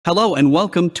Hello and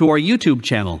welcome to our YouTube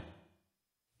channel.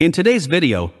 In today's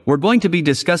video, we're going to be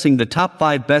discussing the top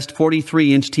 5 best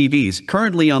 43-inch TVs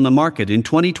currently on the market in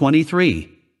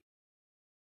 2023.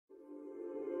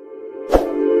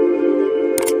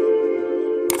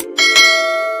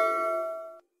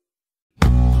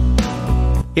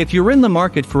 If you're in the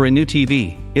market for a new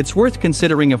TV, it's worth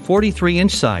considering a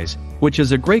 43-inch size, which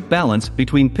is a great balance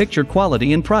between picture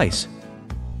quality and price.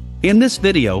 In this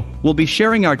video, we'll be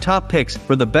sharing our top picks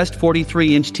for the best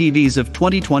 43-inch TVs of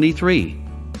 2023.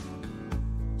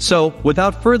 So,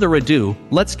 without further ado,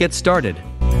 let's get started.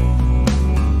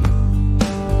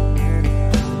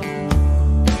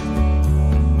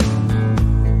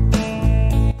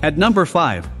 At number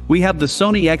 5, we have the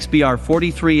Sony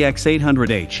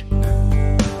XBR43X800H.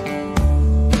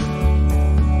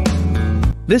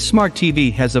 This smart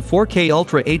TV has a 4K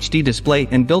Ultra HD display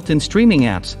and built-in streaming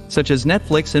apps, such as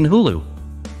Netflix and Hulu.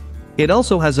 It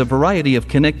also has a variety of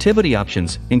connectivity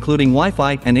options, including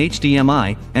Wi-Fi and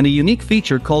HDMI, and a unique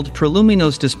feature called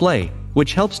Triluminos Display,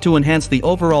 which helps to enhance the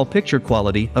overall picture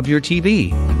quality of your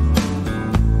TV.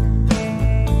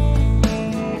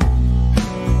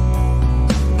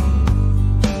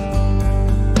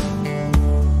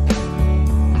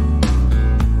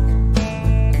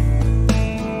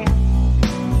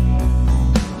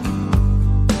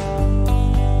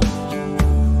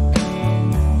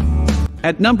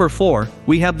 At number 4,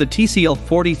 we have the TCL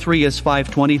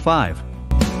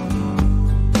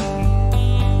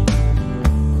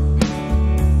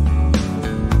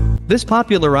 43S525. This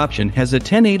popular option has a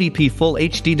 1080p Full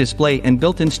HD display and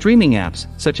built-in streaming apps,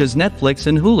 such as Netflix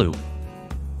and Hulu.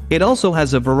 It also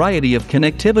has a variety of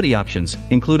connectivity options,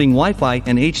 including Wi-Fi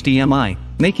and HDMI,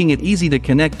 making it easy to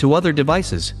connect to other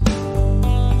devices.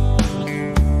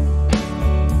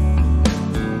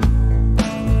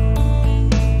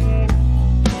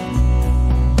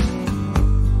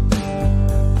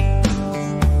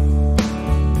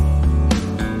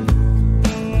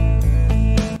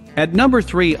 At number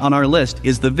 3 on our list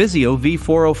is the Vizio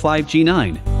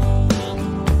V405G9.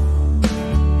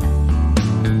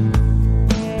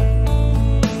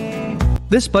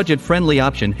 This budget-friendly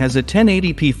option has a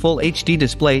 1080p Full HD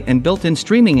display and built-in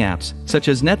streaming apps, such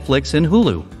as Netflix and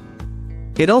Hulu.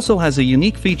 It also has a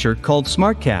unique feature called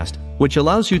SmartCast, which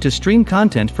allows you to stream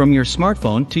content from your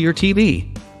smartphone to your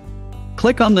TV.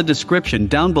 Click on the description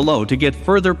down below to get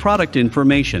further product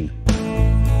information.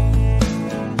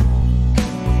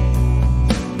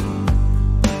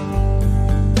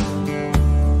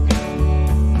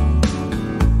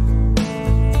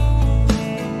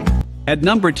 At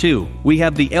number 2, we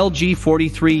have the LG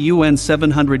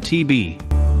 43UN700TB.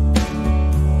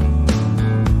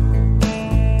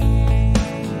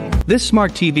 This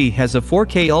smart TV has a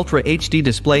 4K Ultra HD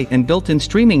display and built-in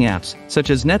streaming apps, such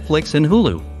as Netflix and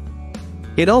Hulu.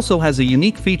 It also has a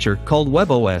unique feature called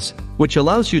WebOS, which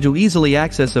allows you to easily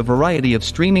access a variety of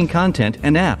streaming content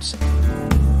and apps.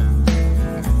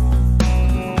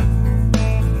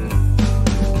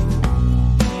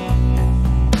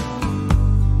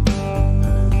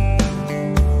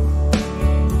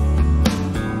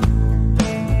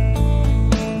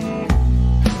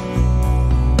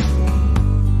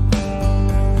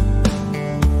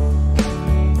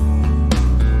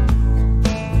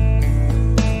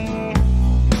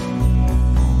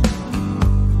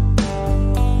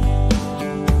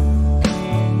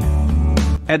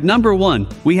 At number 1,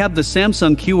 we have the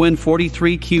Samsung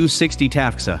QN43Q60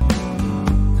 Tafxa.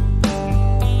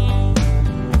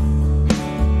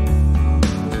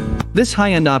 This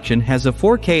high-end option has a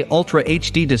 4K Ultra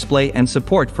HD display and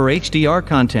support for HDR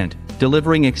content,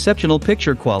 delivering exceptional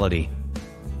picture quality.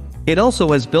 It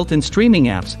also has built-in streaming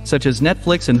apps, such as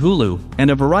Netflix and Hulu,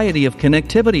 and a variety of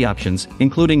connectivity options,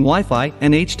 including Wi-Fi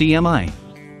and HDMI.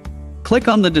 Click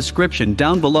on the description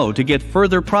down below to get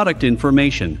further product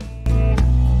information.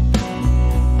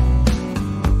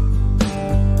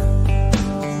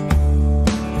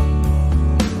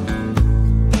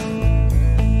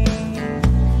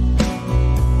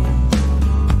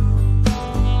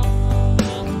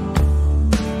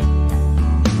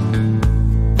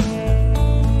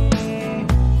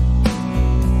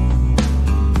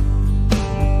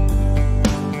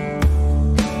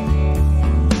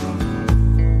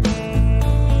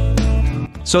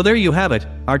 So there you have it,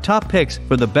 our top picks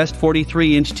for the best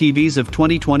 43-inch TVs of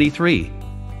 2023.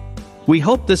 We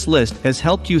hope this list has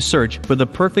helped you search for the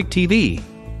perfect TV.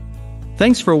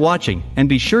 Thanks for watching, and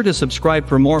be sure to subscribe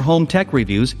for more home tech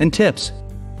reviews and tips.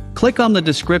 Click on the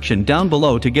description down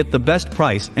below to get the best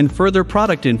price and further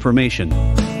product information.